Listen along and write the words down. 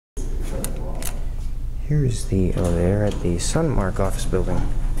Here's the elevator at the Sunmarke office building.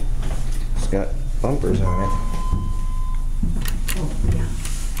 It's got bumpers on it. Oh,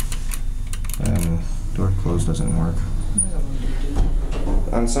 yeah. Door closed doesn't work.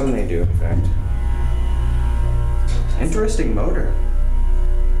 On some they do, in fact. Interesting motor.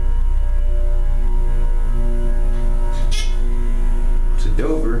 It's a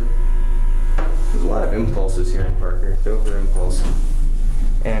Dover. There's a lot of impulses here in Parker. Dover impulse.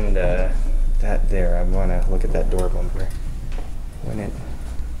 And that there, I want to look at that door bumper. When it...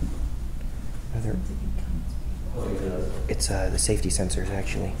 It's the safety sensors,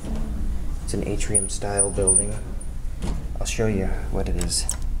 actually. It's an atrium style building. I'll show you what it is.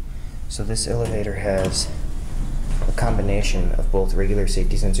 So this elevator has a combination of both regular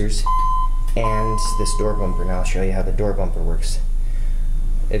safety sensors and this door bumper. Now I'll show you how the door bumper works.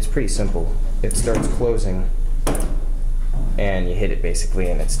 It's pretty simple. It starts closing and you hit it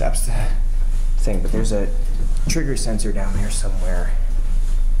basically and it stops the thing. But there's a trigger sensor down there somewhere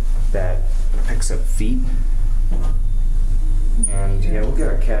that picks up feet. And yeah, we'll get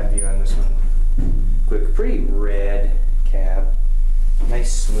our cab view on this one quick. Pretty red cab.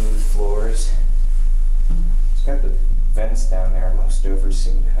 Nice smooth floors. It's got the vents down there. Most Dovers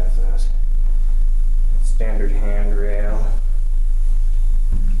seem to have those. Standard handrail.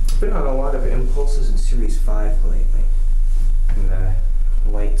 Been on a lot of impulses in Series 5 lately. And the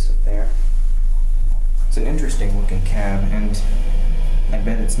lights up there. It's an interesting looking cab, and I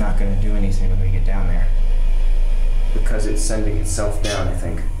bet it's not going to do anything when we get down there. Because it's sending itself down, I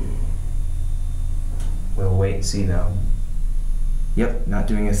think. We'll wait and see though. Yep, not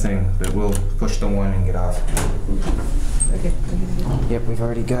doing a thing, but we'll push the one and get off. Okay. Yep, we've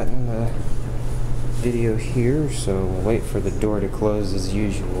already gotten the video here, so we'll wait for the door to close as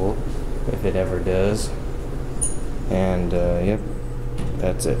usual, if it ever does. And yep,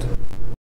 that's it.